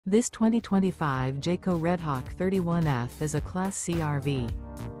This 2025 Jayco Redhawk 31F is a Class C RV.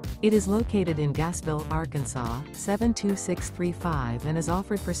 It is located in Gassville, Arkansas, 72635 and is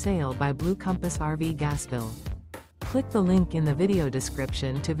offered for sale by Blue Compass RV Gassville. Click the link in the video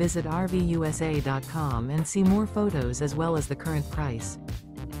description to visit RVUSA.com and see more photos as well as the current price.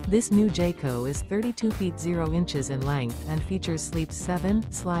 This new Jayco is 32 feet 0 inches in length and features sleeps 7,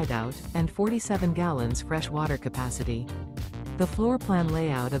 Slideout, and 47 gallons fresh water capacity. The floor plan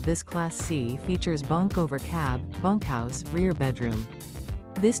layout of this Class C features Bunk Over Cab, Bunkhouse, rear bedroom.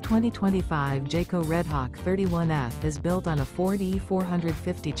 This 2025 Jayco Redhawk 31F is built on a Ford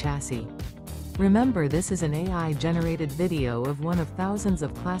E450 chassis. Remember, this is an AI-generated video of one of thousands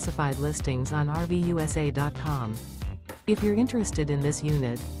of classified listings on RVUSA.com. If you're interested in this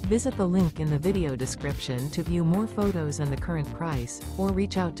unit, visit the link in the video description to view more photos and the current price, or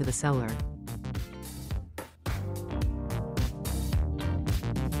reach out to the seller.